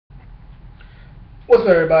What's up,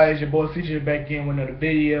 everybody? It's your boy CJ back again with another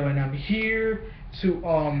video, and I'm here to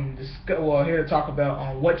here to talk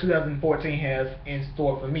about what 2014 has in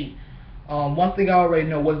store for me. One thing I already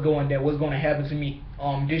know what's going to happen to me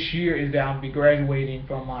this year is that I'm gonna be graduating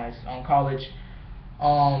from my college.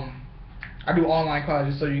 Um, I do online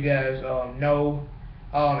college, so you guys know.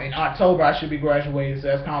 In October I should be graduating, so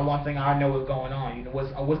that's kind of one thing I know is going on. You know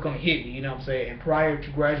what's going to hit me. You know what I'm saying. And prior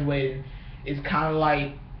to graduating, it's kind of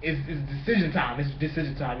like it's decision time. It's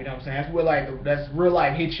decision time. You know what I'm saying. That's real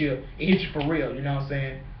life hits you. It hits you for real. You know what I'm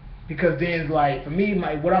saying. Because then it's like for me,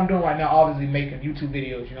 what I'm doing right now, obviously making YouTube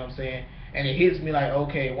videos. You know what I'm saying. And it hits me like,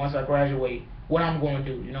 okay, once I graduate, what I'm going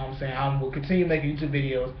to do. You know what I'm saying. I will continue making YouTube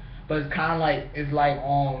videos, but it's kind of like it's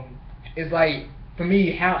like for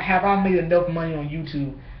me, how have I made enough money on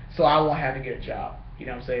YouTube so I won't have to get a job? You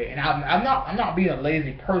know what I'm saying? And I'm not being a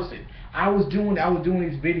lazy person. I was doing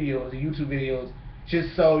these videos, the YouTube videos,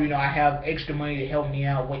 just so I have extra money to help me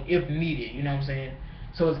out when if needed. You know what I'm saying?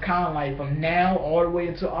 So it's kind of like from now all the way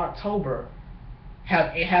until October,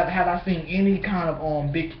 have I seen any kind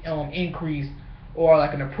of big increase or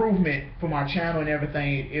like an improvement for my channel and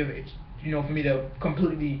everything? If it's, for me to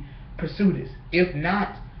completely pursue this. If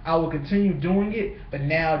not, I will continue doing it, but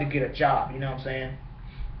now to get a job. You know what I'm saying?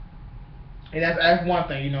 And that's one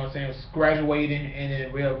thing. You know what I'm saying? It's graduating and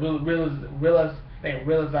then realizing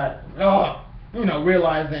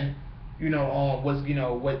what's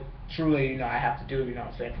what truly I have to do. You know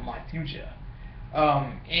what I'm saying, for my future.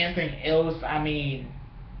 Anything else? I mean,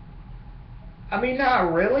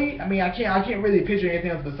 not really. I can't really picture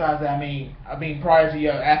anything else besides that. Prior to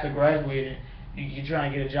after graduating, you're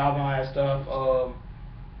trying to get a job and all that stuff.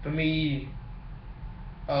 For me,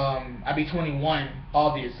 I'd be 21,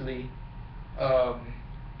 obviously. Um,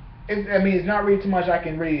 it's not really too much I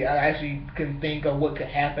actually can think of what could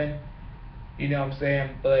happen. You know what I'm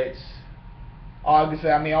saying? But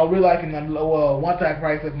obviously, I'll really like one thing I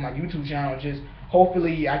probably say for my YouTube channel is just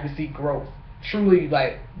hopefully I can see growth, truly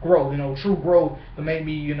like growth, true growth to make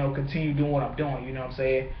me continue doing what I'm doing. You know what I'm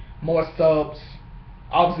saying? More subs,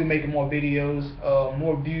 obviously making more videos,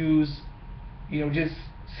 more views. Just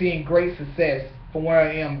seeing great success from where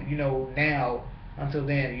I am, now until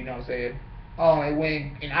then. You know what I'm saying?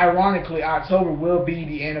 And ironically, October will be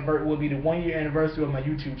the 1 year anniversary of my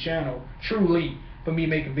YouTube channel. Truly, for me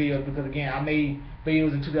making videos, because again, I made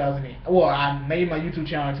videos in 2008. Well, I made my YouTube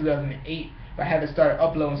channel in 2008, but I haven't started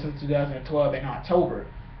uploading since 2012 in October.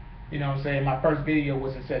 You know what I'm saying? My first video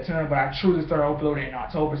was in September, but I truly started uploading in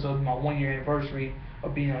October, so it's my 1 year anniversary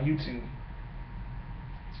of being on YouTube.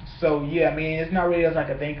 So yeah, it's not really else I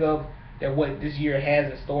can think of that what this year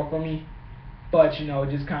has in store for me. But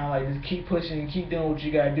just kind of like just keep pushing, keep doing what you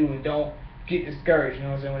gotta do, and don't get discouraged. You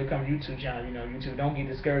know what I'm saying? When it comes to YouTube channel, YouTube, don't get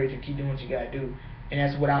discouraged and keep doing what you gotta do. And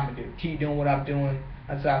that's what I'm gonna do. Keep doing what I'm doing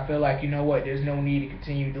until I feel like there's no need to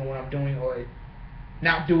continue doing what I'm doing or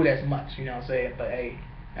not do it as much. You know what I'm saying? But hey,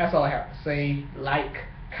 that's all I have to say. Like,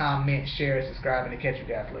 comment, share, subscribe, and to catch you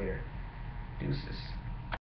guys later. Deuces.